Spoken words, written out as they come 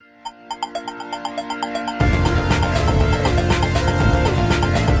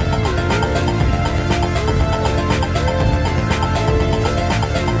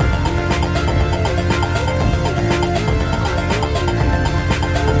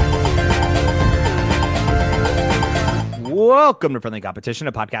Welcome to Friendly Competition,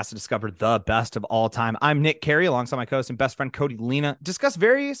 a podcast to discover the best of all time. I'm Nick Carey, alongside my co-host and best friend Cody Lena, discuss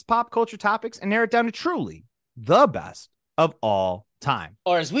various pop culture topics and narrow it down to truly the best of all time.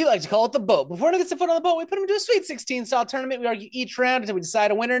 Or as we like to call it, the boat. Before we get the foot on the boat, we put them into a Sweet 16 style tournament. We argue each round until we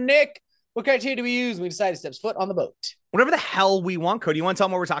decide a winner. Nick, what criteria do we use when we decide who steps foot on the boat? Whatever the hell we want, Cody. You want to tell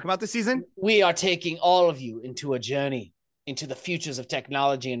them what we're talking about this season? We are taking all of you into a journey into the futures of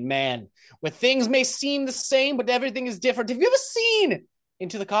technology and man, where things may seem the same, but everything is different. Have you ever seen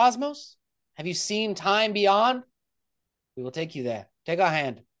into the cosmos? Have you seen time beyond? We will take you there. Take our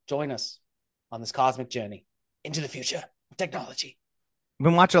hand. Join us on this cosmic journey into the future of technology.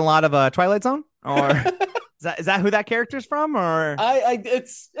 Been watching a lot of Twilight Zone, or is that who that character's from? Or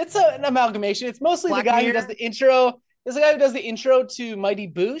it's an amalgamation. It's mostly Black the guy Mirror? Who does the intro. There's a guy who does the intro to Mighty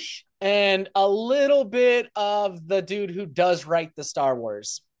Boosh, and a little bit of the dude who does write the Star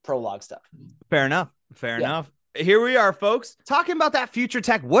Wars prologue stuff. Fair enough. Here we are, folks, talking about that future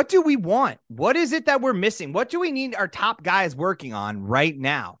tech. What do we want? What is it that we're missing? What do we need our top guys working on right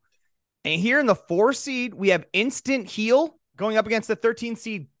now? And here in the 4 seed, we have Instant Heal going up against the 13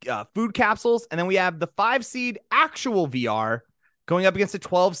 seed Food Capsules. And then we have the 5 seed Actual VR going up against the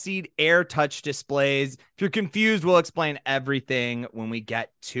 12 seed Air Touch Displays. If you're confused, we'll explain everything when we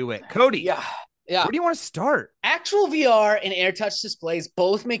get to it. Cody, yeah. Where do you want to start? Actual VR and Air Touch Displays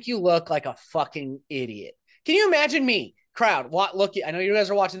both make you look like a fucking idiot. Can you imagine me? Crowd, look, I know you guys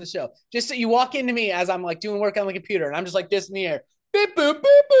are watching the show. Just so you walk into me as I'm like doing work on the computer, and I'm just like this in the air. Beep, boop, beep,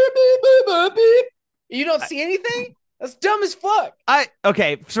 beep, beep, beep, beep, beep. You don't see anything? That's dumb as fuck.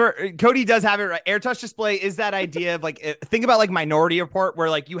 Okay, sure. Cody does have it right. Air Touch Display is that idea of like, think about like Minority Report,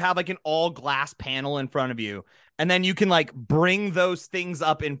 where like you have like an all glass panel in front of you, and then you can like bring those things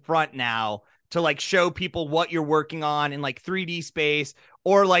up in front now to like show people what you're working on in like 3D space.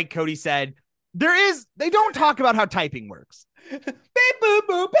 Or like Cody said, they don't talk about how typing works. Typing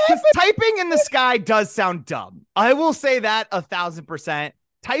in the sky does sound dumb. I will say that 1,000%.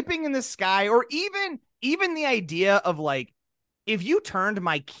 Typing in the sky, or even the idea of like, if you turned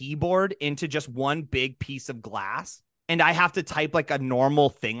my keyboard into just one big piece of glass and I have to type like a normal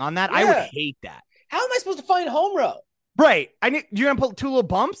thing on that, I would hate that. How am I supposed to find home row? Right. You're going to put 2 little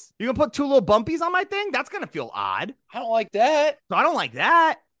bumps? You're going to put 2 little bumpies on my thing? That's going to feel odd. I don't like that. So I don't like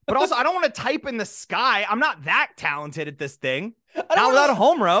that. But also, I don't want to type in the sky. I'm not that talented at this thing. Not without a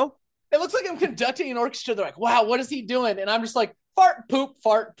home row. It looks like I'm conducting an orchestra. They're like, wow, what is he doing? And I'm just like, fart, poop,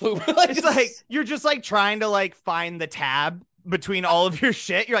 fart, poop. It's like, you're just like trying to like find the tab between all of your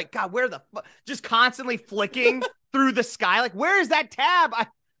shit. You're like, God, where the fuck? Just constantly flicking through the sky. Like, where is that tab?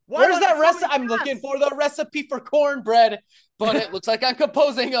 Where's that recipe? I'm looking for the recipe for cornbread, but it looks like I'm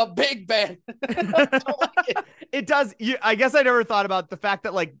composing a big band. It does. I guess I never thought about the fact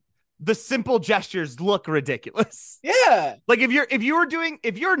that like the simple gestures look ridiculous. Yeah. Like if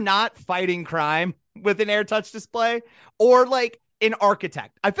you're not fighting crime with an Air Touch Display, or like an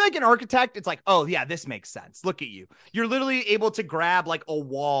Architect. I feel like an Architect, it's like, oh yeah, this makes sense. Look at you. You're literally able to grab like a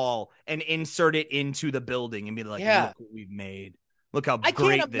wall and insert it into the building and be like, look what we've made. Look how great this is.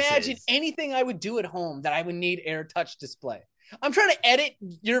 I can't imagine anything I would do at home that I would need Air Touch Display. I'm trying to edit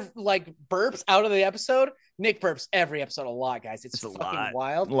your like burps out of the episode. Nick burps every episode a lot, guys. It's fucking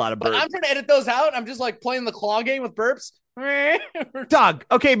wild. A lot of burps. But I'm trying to edit those out. I'm just like playing the claw game with burps. Doug,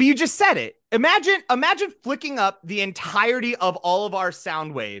 okay, but you just said it. Imagine flicking up the entirety of all of our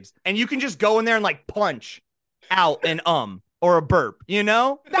sound waves, and you can just go in there and like punch out an or a burp, you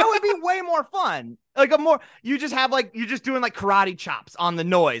know? That would be way more fun. Like you're just doing like karate chops on the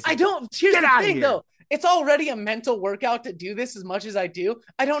noise. Here's the thing though. It's already a mental workout to do this as much as I do.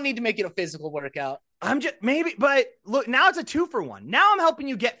 I don't need to make it a physical workout. But look, now it's a 2-for-1. Now I'm helping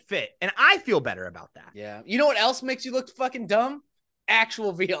you get fit, and I feel better about that. Yeah. You know what else makes you look fucking dumb?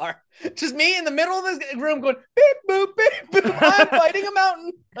 Actual VR. Just me in the middle of this room going, beep, boop, beep, boop. I'm fighting a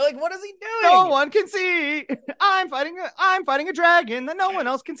mountain. Like, what is he doing? No one can see. I'm fighting a dragon that no one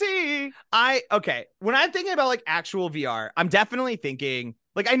else can see. When I'm thinking about like actual VR, I'm definitely thinking,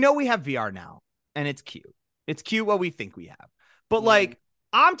 like, I know we have VR now. And it's cute. It's cute what we think we have. But like,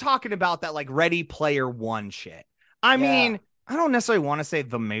 I'm talking about that like Ready Player One shit. I mean, I don't necessarily want to say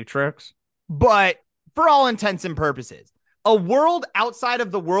The Matrix, but for all intents and purposes, a world outside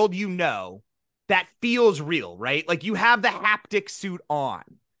of the world that feels real, right? Like you have the haptic suit on.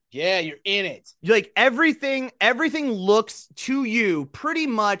 Yeah, you're in it. Like everything looks to you pretty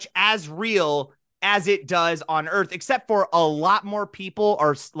much as real as it does on Earth, except for a lot more people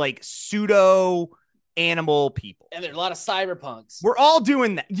are like pseudo animal people. And there's a lot of cyberpunks. We're all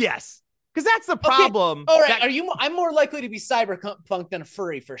doing that. Yes. Because that's the problem. All right. that- I'm more likely to be cyberpunk than a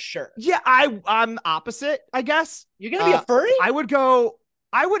furry for sure. Yeah, I'm opposite, I guess. You're gonna be a furry? I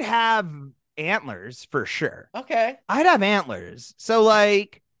would have antlers for sure. Okay. I'd have antlers. So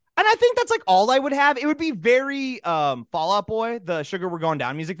like, and I think that's like all I would have. It would be very Fall Out Boy, the Sugar We're Going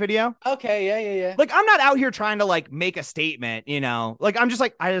Down music video. Okay, yeah. Like, I'm not out here trying to like make a statement, Like, I'm just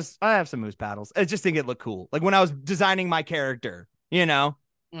like, I have some moose paddles. I just think it looked cool. Like when I was designing my character,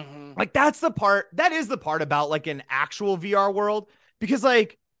 Mm-hmm. Like that is the part about like an actual VR world, because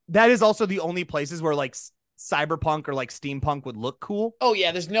like that is also the only places where like cyberpunk or like steampunk would look cool. Oh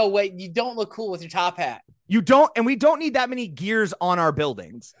yeah, there's no way you don't look cool with your top hat. You don't, and we don't need that many gears on our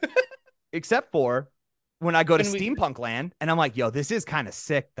buildings, except for when I go to steampunk land and I'm like, yo, this is kind of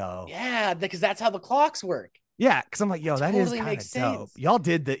sick though. Yeah, because that's how the clocks work. Yeah, because I'm like, yo, that totally is kind makes of dope. sense. Y'all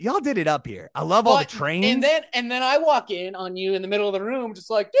did it up here. I love all the trains. And then I walk in on you in the middle of the room, just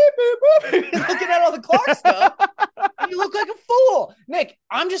like beep, beep, beep, looking at all the clock stuff. And you look like a fool. Nick,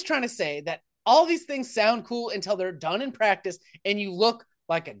 I'm just trying to say that all these things sound cool until they're done in practice, and you look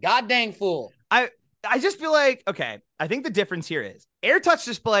like a goddamn fool. I just feel like, okay, I think the difference here is AirTouch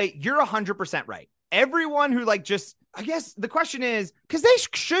display. You're 100% right. Everyone who like just, I guess the question is, because they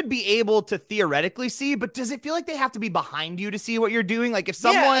should be able to theoretically see, but does it feel like they have to be behind you to see what you're doing? Like if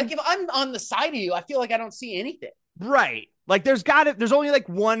someone, like if I'm on the side of you, I feel like I don't see anything. Right. Like there's only like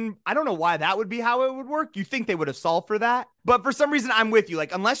one, I don't know why that would be how it would work. You think they would have solved for that, but for some reason I'm with you.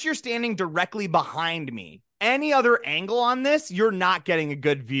 Like unless you're standing directly behind me, any other angle on this, you're not getting a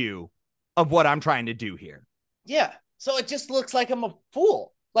good view of what I'm trying to do here. Yeah. So it just looks like I'm a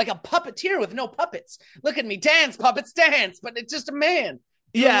fool. Like a puppeteer with no puppets. Look at me, dance, puppets, dance, but it's just a man.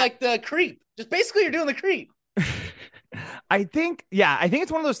 Doing like the creep. Just basically you're doing the creep. I think it's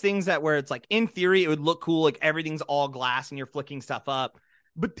one of those things that where it's like, in theory, it would look cool. Like everything's all glass and you're flicking stuff up.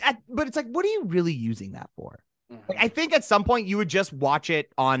 But it's like, what are you really using that for? Mm-hmm. Like, I think at some point you would just watch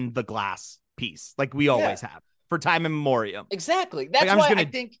it on the glass piece. Like we always have for time immemorial. Exactly. That's like, why I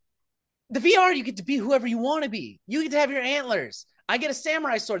think the VR, you get to be whoever you want to be. You get to have your antlers. I get a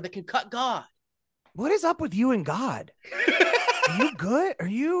samurai sword that can cut God. What is up with you and God? Are you good? Are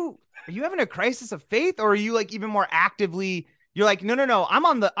you having a crisis of faith, or are you like even more actively? You're like, no.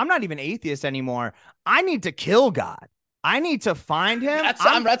 I'm not even atheist anymore. I need to kill God. I need to find him.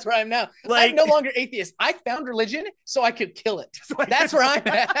 That's where I'm now. Like, I'm no longer atheist. I found religion so I could kill it. That's where I'm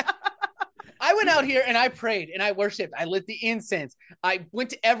at. I went out here and I prayed and I worshiped. I lit the incense. I went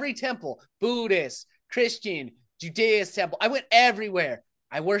to every temple, Buddhist, Christian, Judaist temple. I went everywhere.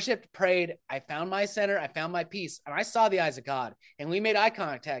 I worshiped, prayed. I found my center. I found my peace. And I saw the eyes of God. And we made eye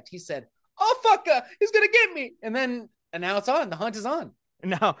contact. He said, oh, fucker, he's going to get me. And now it's on. The hunt is on.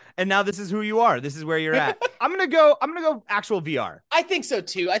 Now this is who you are. This is where you're at. I'm going to go actual VR. I think so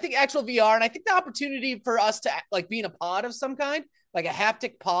too. I think actual VR. And I think the opportunity for us to like be in a pod of some kind, like a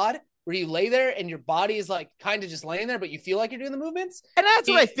haptic pod, where you lay there and your body is like kind of just laying there, but you feel like you're doing the movements. And that's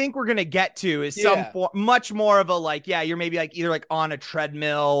what I think we're going to get to is much more of a like, you're maybe like either like on a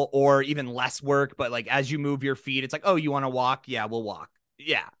treadmill or even less work. But like, as you move your feet, it's like, oh, you want to walk? Yeah, we'll walk.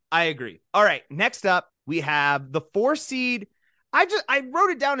 Yeah, I agree. All right. Next up, we have the 4 seed. I wrote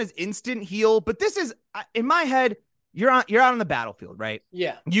it down as instant heal, but this is in my head. You're out on the battlefield, right?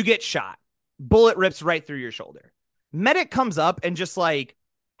 Yeah. You get shot. Bullet rips right through your shoulder. Medic comes up and just like,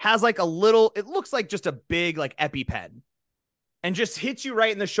 has like a little, it looks like just a big like EpiPen, and just hits you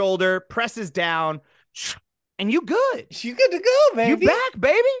right in the shoulder, presses down, and you good. You good to go, baby. You back,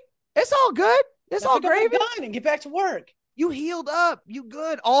 baby. It's all good. It's all gravy. And get back to work. You healed up. You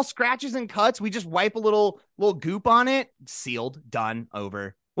good. All scratches and cuts. We just wipe a little goop on it. Sealed. Done.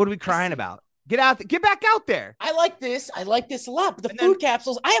 Over. What are we crying about? Get out. Get back out there. I like this. I like this a lot. But the food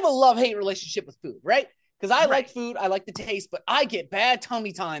capsules, I have a love-hate relationship with food, right? Because I like food, I like the taste, but I get bad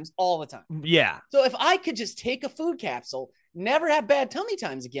tummy times all the time. Yeah. So if I could just take a food capsule, never have bad tummy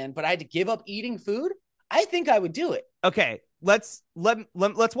times again, but I had to give up eating food, I think I would do it. Okay, let's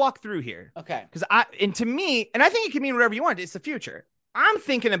walk through here. Okay. Because to me, and I think it can mean whatever you want. It's the future. I'm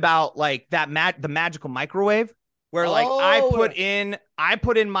thinking about like the magical microwave where like I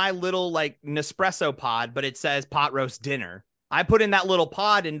put in my little like Nespresso pod, but it says pot roast dinner. I put in that little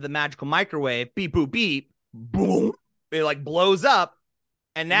pod into the magical microwave, beep, boop, beep, boom. It like blows up.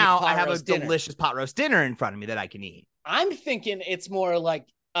 And now I have a delicious pot roast dinner in front of me that I can eat. I'm thinking it's more like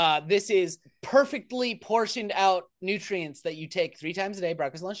this is perfectly portioned out nutrients that you take 3 times a day,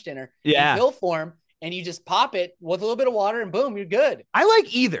 breakfast, lunch, dinner, in pill form, and you just pop it with a little bit of water and boom, you're good. I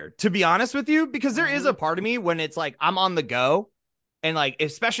like either, to be honest with you, because there is a part of me when it's like I'm on the go. And like,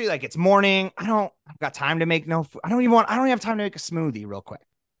 especially like it's morning, I've got time to make I don't even have time to make a smoothie real quick.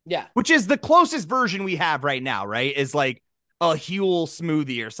 Yeah. which is the closest version we have right now, right? Is like a Huel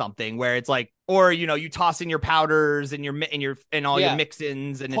smoothie or something where it's like, or you toss in your powders and and all your Yeah.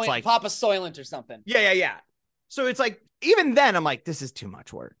 mix-ins, and it's like Papa Soylent or something. yeah. So it's like, even then I'm like, this is too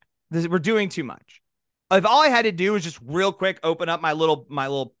much work. We're doing too much. If all I had to do was just real quick open up my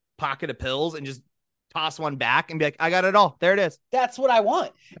little pocket of pills and just toss one back and be like, I got it all. There it is. That's what I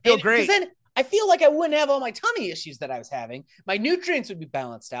want. I feel great. Because then I feel like I wouldn't have all my tummy issues that I was having. My nutrients would be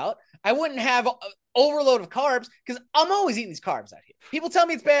balanced out. I wouldn't have overload of carbs because I'm always eating these carbs out here. People tell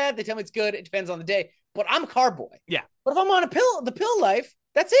me it's bad. They tell me it's good. It depends on the day. But I'm a carb boy. Yeah. But if I'm on the pill life,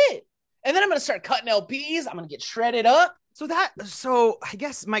 that's it. And then I'm going to start cutting LPs. I'm going to get shredded up. So I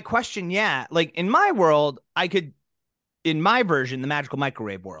guess my question, like in my world, in my version, the magical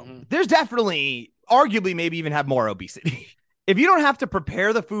microwave world, there's definitely, arguably, maybe even have more obesity. If you don't have to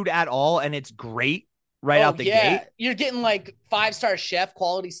prepare the food at all and it's great out the gate. You're getting like 5-star chef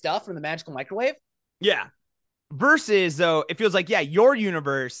quality stuff from the magical microwave. Yeah. Versus though, it feels like, your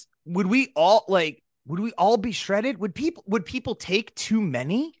universe, would we all be shredded? Would people take too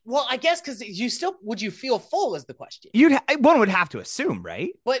many? Well, I guess because would you feel full is the question. One would have to assume,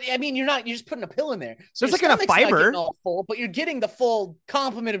 right? But I mean, you're just putting a pill in there. So there's like enough fiber. All full, but you're getting the full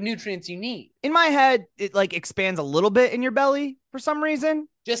complement of nutrients you need. In my head, it like expands a little bit in your belly for some reason.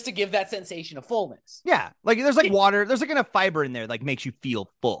 Just to give that sensation of fullness. Yeah. Like there's like water. There's like enough fiber in there like makes you feel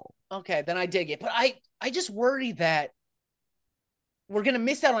full. Okay, then I dig it. But I just worry that we're going to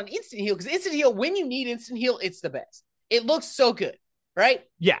miss out on Instant Heal, because Instant Heal, when you need Instant Heal, it's the best. It looks so good, right?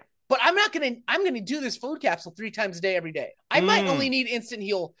 Yeah. But I'm going to do this food capsule 3 times a day, every day. I might only need Instant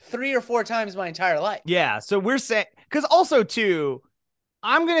Heal 3 or 4 times my entire life. Yeah. So we're saying, because also too,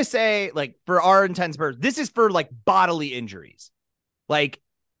 I'm going to say, like, for our intents purposes, this is for like bodily injuries. Like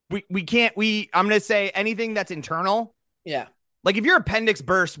I'm going to say anything that's internal. Yeah. Like if your appendix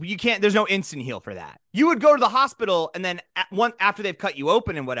bursts, there's no Instant Heal for that. You would go to the hospital and then after they've cut you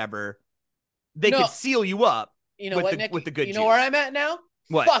open and whatever, they could seal you up. You know what, Nick? With the good You know where I'm at now?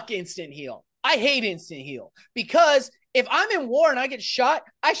 What? Fuck Instant Heal. I hate Instant Heal because if I'm in war and I get shot,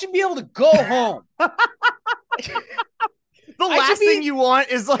 I should be able to go home. The last thing you want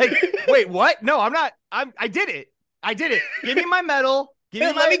is like, wait, what? No, I'm not. I did it. Give me my medal. Give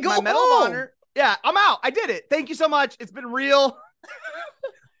me my medal of honor. Yeah, I'm out. I did it. Thank you so much. It's been real.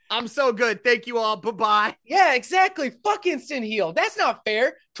 I'm so good. Thank you all. Bye-bye. Yeah, exactly. Fuck Instant Heal. That's not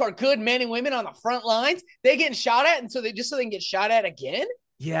fair to our good men and women on the front lines. They getting shot at, and so they can get shot at again?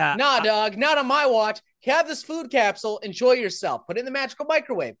 Yeah. Nah, dog. Not on my watch. Have this food capsule. Enjoy yourself. Put it in the magical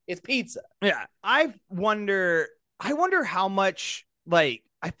microwave. It's pizza. Yeah. I wonder how much, like,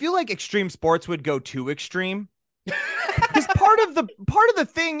 I feel like extreme sports would go too extreme. Because part of the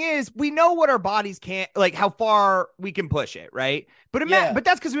thing is we know what our bodies can't, like how far we can push it, right? But but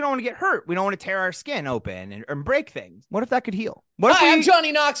that's because we don't want to get hurt. We don't want to tear our skin open and break things. What if that could heal? Hi, I'm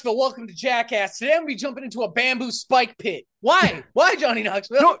Johnny Knoxville. Welcome to Jackass. Today I'm gonna be jumping into a bamboo spike pit. Why? Why, Johnny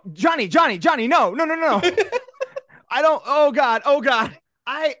Knoxville? No, Johnny, no. I don't. Oh God.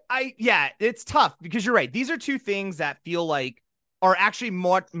 Yeah, it's tough because you're right. These are two things that feel like are actually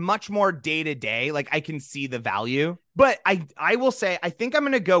much more day to day. Like I can see the value, but I will say, I think I'm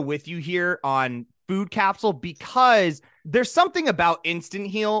going to go with you here on food capsule because there's something about Instant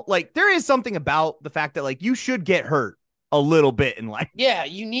Heal. Like there is something about the fact that like you should get hurt a little bit in life. Yeah.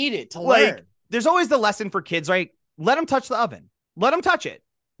 You need it to like, learn. There's always the lesson for kids, right? Let them touch the oven. Let them touch it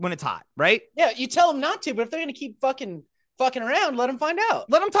when it's hot, right? Yeah. You tell them not to, but if they're going to keep fucking around, let them find out.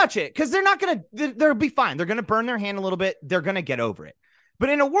 Let them touch it because they're not going to, they'll be fine. They're going to burn their hand a little bit. They're going to get over it. But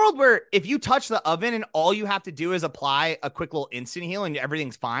in a world where if you touch the oven and all you have to do is apply a quick little Instant Heal and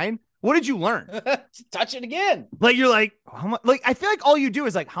everything's fine, what did you learn? Touch it again. Like you're like, how much? Like I feel like all you do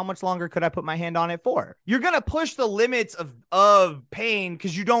is like, how much longer could I put my hand on it for? You're going to push the limits of pain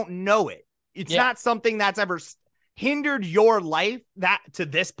because you don't know it. It's not something that's ever hindered your life that to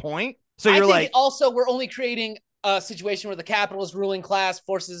this point. So you're like, also we're only creating a situation where the capitalist ruling class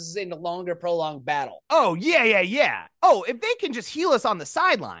forces us into longer, prolonged battle. Oh, yeah. Oh, if they can just heal us on the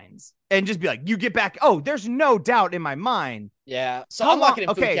sidelines and just be like, you get back. Oh, there's no doubt in my mind. Yeah. So I'm locking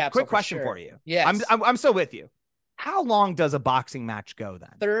in food capsule. Quick question for you. Yeah. I'm still with you. How long does a boxing match go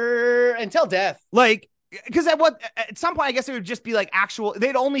then? Until death. Like, because at some point, I guess it would just be like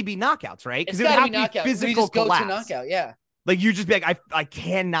they'd only be knockouts, right? Because it would have to be physical collapse. Go to knockout, yeah. Like you just be like, I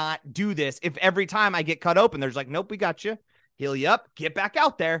cannot do this. If every time I get cut open, there's like, nope, we got you. Heal you up, get back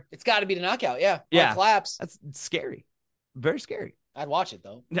out there. It's got to be the knockout, yeah. Yeah. Collapse. That's scary. Very scary. I'd watch it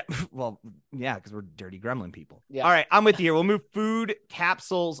though. Well, yeah, because we're dirty gremlin people. Yeah. All right, I'm with you here. We'll move food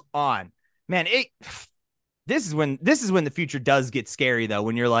capsules on. Man, This is when the future does get scary though.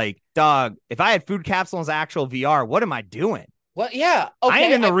 When you're like, dog, if I had food capsules actual VR, what am I doing? Well, yeah. Okay. I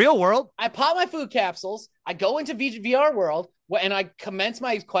ain't in the real world. I pop my food capsules. I go into VR world and I commence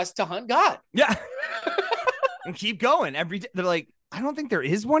my quest to hunt God. Yeah. And keep going every day. They're like, I don't think there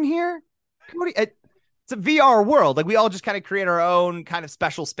is one here. It's a VR world. Like we all just kind of create our own kind of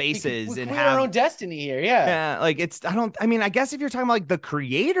special spaces we and create have our own destiny here. Yeah. Yeah. Like I guess if you're talking about like the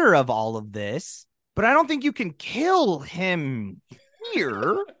creator of all of this, but I don't think you can kill him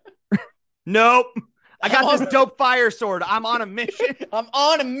here. Nope. I got this dope fire sword. I'm on a mission. I'm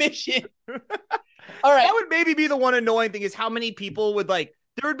on a mission. All right. That would maybe be the one annoying thing is how many people would like,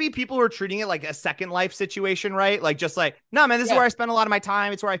 there would be people who are treating it like a Second Life situation, right? Like just like, no, man, this is where I spend a lot of my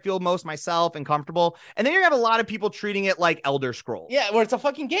time. It's where I feel most myself and comfortable. And then you're gonna have a lot of people treating it like Elder Scrolls. Yeah, where it's a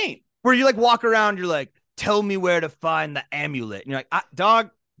fucking game. Where you like walk around, you're like, tell me where to find the amulet. And you're like, dog,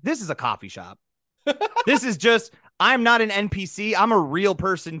 this is a coffee shop. This is just, I'm not an NPC. I'm a real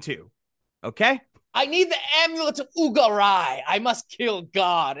person too. Okay? I need the amulet to Ugarai. I must kill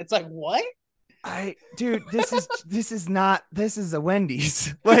God. It's like, what? Dude, this is a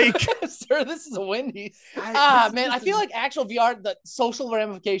Wendy's. Like, sir, this is a Wendy's. Man, I feel like actual VR, the social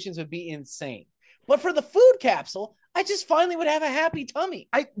ramifications would be insane. But for the food capsule, I just finally would have a happy tummy.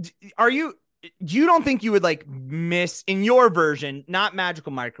 You don't think you would like miss in your version, not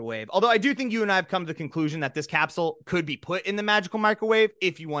magical microwave. Although I do think you and I have come to the conclusion that this capsule could be put in the magical microwave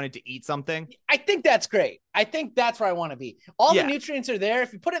if you wanted to eat something. I think that's great. I think that's where I want to be. All the nutrients are there.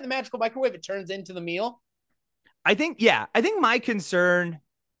 If you put it in the magical microwave, it turns into the meal. I think my concern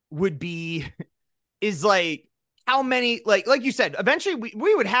would be is like how many, like you said, eventually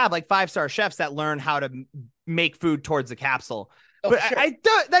we would have like 5-star chefs that learn how to make food towards the capsule. Oh, but sure.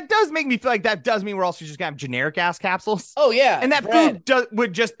 That does make me feel like that does mean we're also just gonna have generic ass capsules. Oh yeah, and that food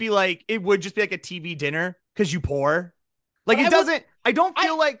would just be like a TV dinner because you pour. Like but it doesn't. I don't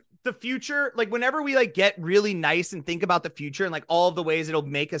feel like the future. Like whenever we like get really nice and think about the future and like all of the ways it'll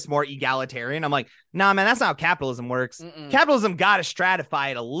make us more egalitarian, I'm like, nah, man, that's not how capitalism works. Capitalism got to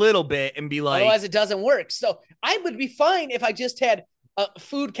stratify it a little bit and be like, otherwise it doesn't work. So I would be fine if I just had a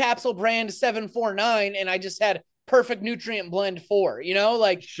food capsule brand 749 and I just had perfect nutrient blend 4, you know,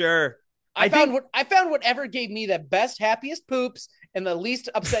 like sure. I found whatever gave me the best, happiest poops and the least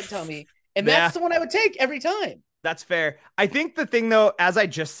upset tummy, and that's the one I would take every time. That's fair. I think the thing though, as I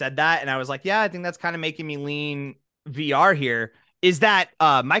just said that, and I was like, yeah, I think that's kind of making me lean VR here. Is that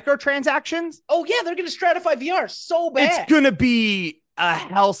microtransactions? Oh yeah, they're gonna stratify VR so bad. It's gonna be a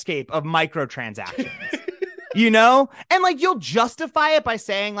hellscape of microtransactions, you know, and like you'll justify it by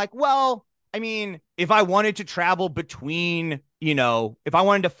saying like, well, I mean, if I wanted to travel between, you know, if I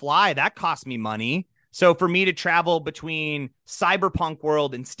wanted to fly, that cost me money. So for me to travel between cyberpunk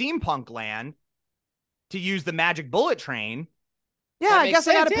world and steampunk land to use the magic bullet train, I guess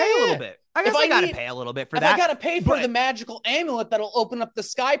I got to pay a little bit. I guess I got to pay a little bit for that. If I got to pay for the magical amulet that'll open up the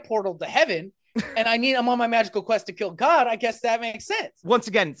sky portal to heaven, and I'm on my magical quest to kill God, I guess that makes sense. Once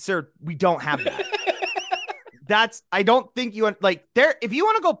again, sir, we don't have that. I don't think you want like there. If you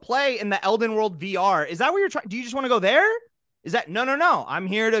want to go play in the Elden World VR, is that what you're trying? Do you just want to go there? Is that no? I'm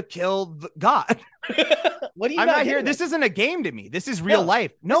here to kill God. What do you? I'm not here. This isn't a game to me. This is real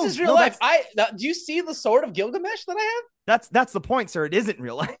life. No, this is real life. Do you see the sword of Gilgamesh that I have? That's the point, sir. It isn't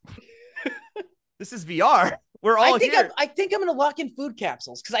real life. This is VR. We're all here. I think I'm going to lock in food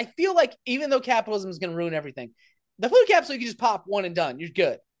capsules because I feel like even though capitalism is going to ruin everything, the food capsule you can just pop one and done. You're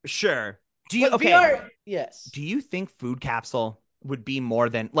good. Sure. VR, yes. Do you think food capsule would be more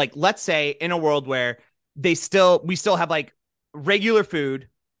than like, let's say in a world where we still have like regular food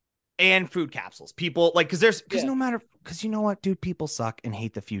and food capsules, people like, because you know what, dude, people suck and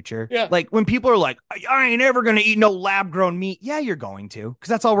hate the future. Yeah. Like when people are like, I ain't ever going to eat no lab grown meat. Yeah, you're going to, because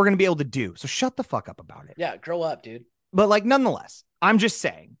that's all we're going to be able to do. So shut the fuck up about it. Yeah. Grow up, dude. But like, nonetheless, I'm just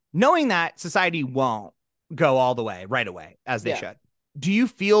saying, knowing that society won't go all the way right away as they should. Do you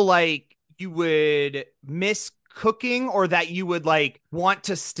feel like you would miss cooking or that you would like want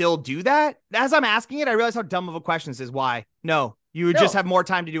to still do that? As I'm asking it, I realize how dumb of a question this is. Why? No, you would just have more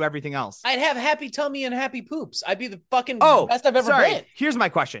time to do everything else. I'd have happy tummy and happy poops. I'd be the fucking best I've ever been. Here's my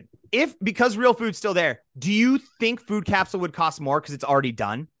question. Because real food's still there, do you think food capsule would cost more because it's already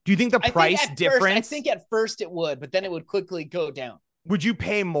done? Do you think the price difference? I think at first it would, but then it would quickly go down. Would you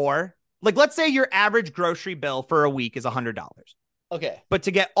pay more? Like, let's say your average grocery bill for a week is $100. Okay. But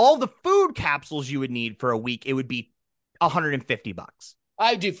to get all the food capsules you would need for a week, it would be $150.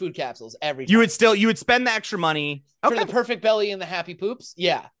 I do food capsules every time. You would spend the extra money for the perfect belly and the happy poops.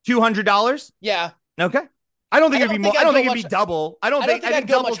 Yeah. $200? Yeah. Okay. I don't think it'd be more. I don't think it'd be much, double. I think I'd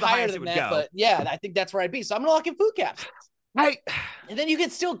go much the higher highest than it would that, go. but yeah, I think that's where I'd be. So I'm gonna lock in food capsules. And then you can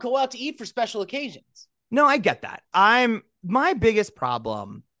still go out to eat for special occasions. No, I get that. My biggest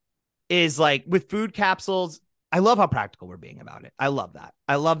problem is like with food capsules. I love how practical we're being about it. I love that.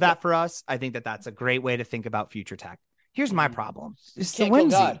 I love that for us. I think that that's a great way to think about future tech. Here's my problem. It's the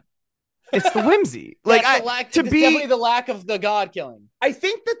whimsy. It's the whimsy. Like definitely the lack of the God killing. I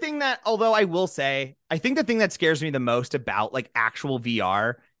think the thing that, although I will say, I think the thing that scares me the most about like actual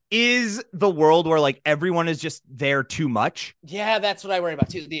VR is the world where like everyone is just there too much. Yeah, that's what I worry about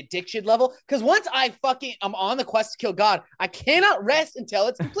too. The addiction level. Because once I'm on the quest to kill God, I cannot rest until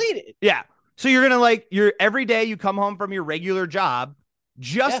it's completed. Yeah. So you're going to like, every day you come home from your regular job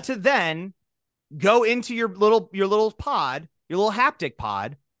just to then go into your little pod, your little haptic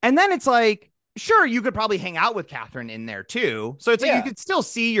pod. And then it's like, sure, you could probably hang out with Catherine in there too. So it's like you could still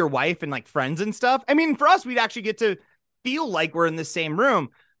see your wife and like friends and stuff. I mean, for us, we'd actually get to feel like we're in the same room.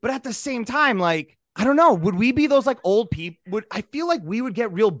 But at the same time, like, I don't know, would we be those like old people? I feel like we would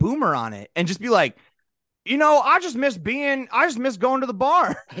get real boomer on it and just be like, I just miss going to the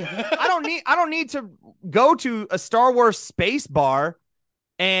bar. I don't need to go to a Star Wars space bar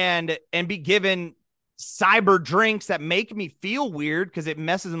and be given cyber drinks that make me feel weird because it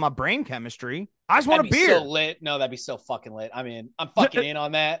messes with my brain chemistry. I just want a beer. So lit. No, that'd be so fucking lit. I mean, I'm fucking in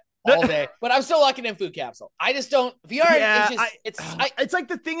on that all day, but I'm still locking in food capsule. I just don't VR. Yeah, it's like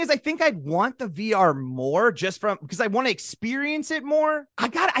the thing is, I think I'd want the VR more just because I want to experience it more.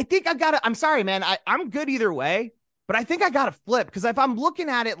 I'm sorry, man. I'm good either way, but I think I got to flip because if I'm looking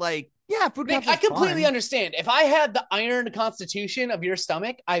at it like, yeah, food capsule. I completely understand. If I had the iron constitution of your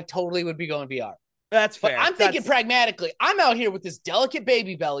stomach, I totally would be going VR. That's fair. But I'm thinking pragmatically. I'm out here with this delicate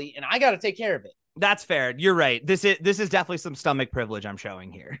baby belly, and I got to take care of it. That's fair. You're right. This is definitely some stomach privilege I'm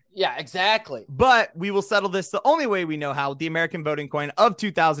showing here. Yeah, exactly. But we will settle this the only way we know how, the American voting coin of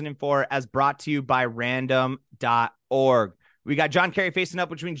 2004, as brought to you by random.org. We got John Kerry facing up,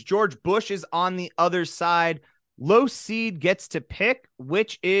 which means George Bush is on the other side. Low seed gets to pick,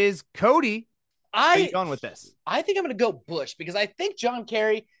 which is Cody. How are you going with this? I think I'm going to go Bush because I think John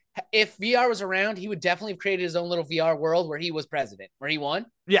Kerry, if VR was around, he would definitely have created his own little VR world where he was president, where he won.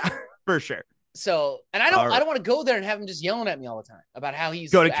 Yeah, for sure. So, and I don't want to go there and have him just yelling at me all the time about how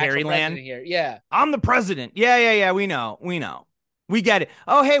he's go to Kerryland here. Yeah, I'm the president. Yeah. We know. We get it.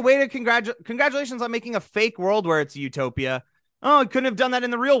 Oh, hey, way to congratulations on making a fake world where it's a utopia. Oh, I couldn't have done that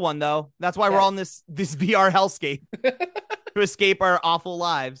in the real one though. That's why we're all in this VR hellscape to escape our awful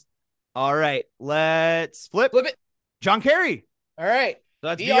lives. All right, let's flip it. John Kerry. All right, so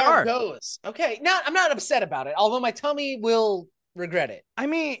that's VR goes. Okay, now I'm not upset about it, although my tummy will regret it. I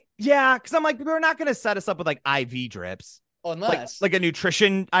mean, yeah, because I'm like, we're not going to set us up with like IV drips. Unless like a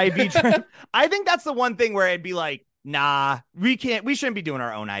nutrition IV drip. I think that's the one thing where I'd be like, nah, we shouldn't be doing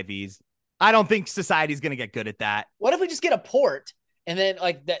our own IVs. I don't think society's going to get good at that. What if we just get a port and then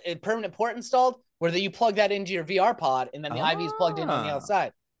like a permanent port installed where you plug that into your VR pod and then the IV is plugged in on the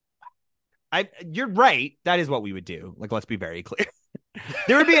outside? You're right. That is what we would do. Like, let's be very clear.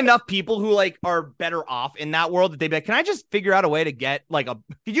 There would be enough people who like are better off in that world that they'd be like, can I just figure out a way to get like could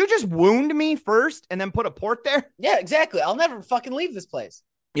you just wound me first and then put a port there? Yeah, exactly. I'll never fucking leave this place.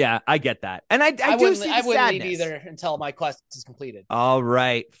 Yeah, I get that. And I wouldn't leave either until my quest is completed. All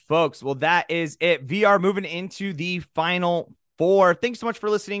right, folks. Well, that is it. VR moving into the final four. Thanks so much for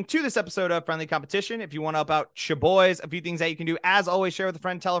listening to this episode of Friendly Competition. If you want to help out Shaboys, a few things that you can do, as always, share with a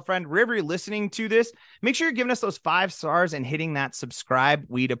friend, tell a friend. Wherever you're listening to this, make sure you're giving us those 5 stars and hitting that subscribe.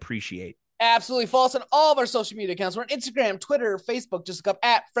 We'd appreciate. Absolutely. Follow us on all of our social media accounts. We're on Instagram, Twitter, Facebook. Just look up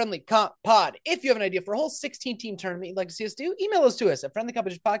at Friendly Comp Pod. If you have an idea for a whole 16-team tournament you'd like to see us do, email us to us at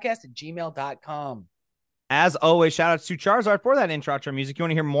friendlycompetitionpodcast@gmail.com. As always, shout outs to Charizard for that intro outro music. You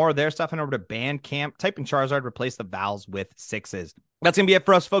want to hear more of their stuff, and over to Bandcamp. Type in Charizard, replace the vowels with 6s. That's going to be it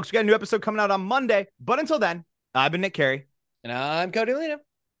for us, folks. We got a new episode coming out on Monday. But until then, I've been Nick Carey. And I'm Cody Lena.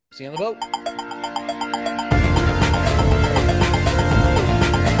 See you on the boat.